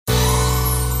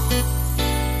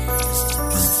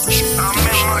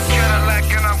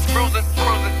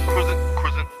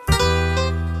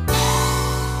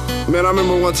Man, I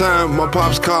remember one time my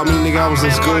pops called me, nigga, I was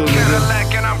in school, nigga.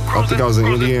 I think I was in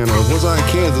Indiana. Was I in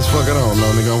Kansas? Fuck, I don't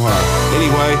know, nigga, I'm high.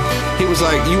 Anyway, he was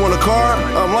like, you want a car?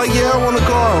 I'm like, yeah, I want a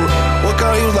car. What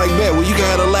car? He was like, bet, well, you can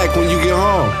have a Cadillac when you get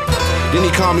home. Then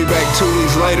he called me back 2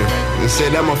 weeks later and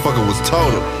said that motherfucker was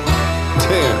total.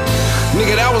 Damn.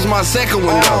 Nigga, that was my second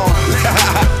one, though.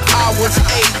 I was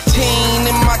 18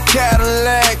 in my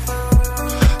Cadillac,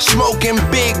 smoking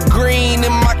big green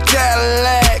in my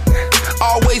Cadillac.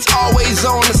 Always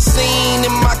on the scene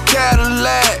in my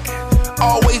Cadillac.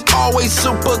 Always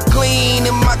super clean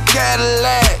in my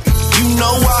Cadillac. You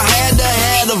know I had to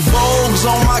have the Vogues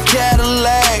on my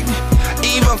Cadillac.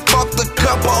 Even fucked a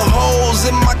couple hoes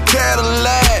in my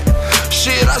Cadillac.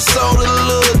 Shit, I sold a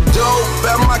little dope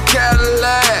at my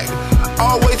Cadillac.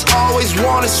 Always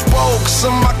wanted spokes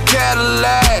in my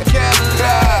Cadillac.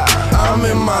 I'm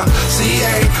in my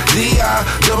Cadillac,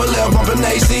 double L bumpin'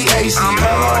 ACAC. I'm in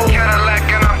my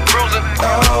Cadillac and I'm cruising.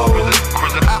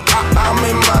 I'm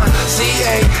in my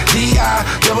Cadillac,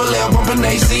 double L bumpin'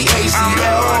 ACAC. I'm in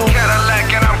my Cadillac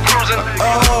and I'm cruising.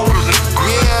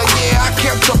 Yeah, I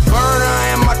kept a burner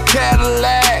in my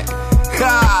Cadillac.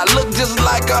 Look just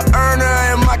like a earner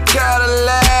in my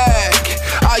Cadillac.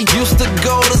 I used to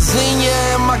go to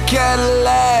Xenia in my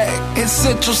Cadillac. In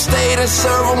Central State and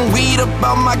serve them weed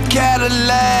about my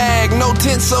Cadillac. No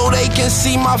tent so they can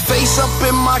see my face up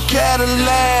in my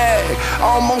Cadillac.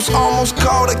 Almost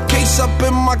caught a case up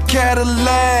in my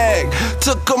Cadillac.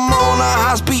 Took them on a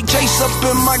high-speed chase up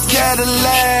in my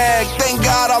Cadillac. Thank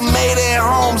God I made it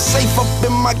home safe up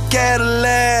in my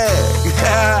Cadillac.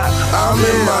 I'm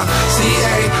in my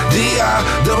Cadillac,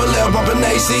 double L bumpin'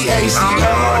 ACAC. I'm in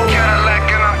my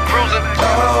Cadillac and I'm cruising.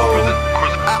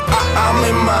 I'm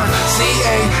in my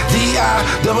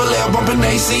Cadillac, double L bumpin'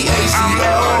 ACAC. I'm in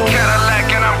my Cadillac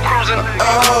and I'm cruising.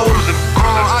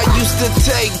 I used to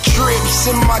take trips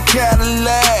in my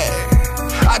Cadillac.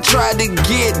 I tried to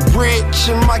get rich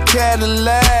in my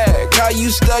Cadillac. I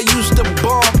used to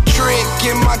bump trick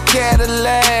in my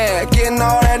Cadillac. And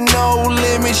all that no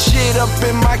limit shit up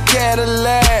in my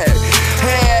Cadillac.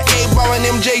 Had 8-ball and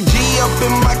MJG up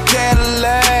in my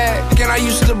Cadillac. And I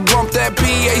used to bump that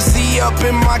PAC up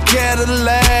in my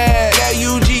Cadillac. That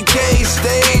UGK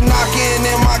stayed knocking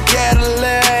in my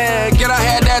Cadillac. And I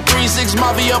had that 3-6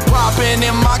 Mafia popping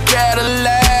in my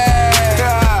Cadillac.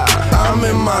 I'm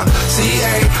in my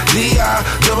Cadillac,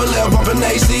 double L bumpin'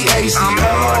 ACAC. I'm in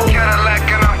my Cadillac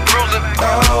and I'm cruising.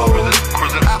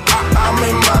 I'm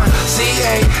in my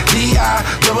Cadillac,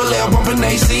 double L bumpin'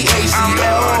 ACAC. I'm in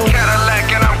my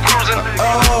Cadillac and I'm cruising.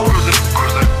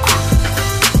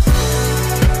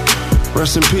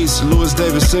 Rest in peace, Louis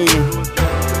Davis Sr.,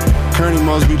 Kearney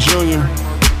Mosby Jr.,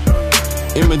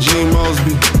 Imogene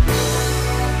Mosby,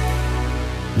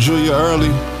 Julia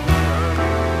Early,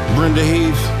 Brenda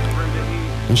Heath,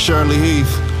 and Shirley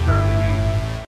Heath.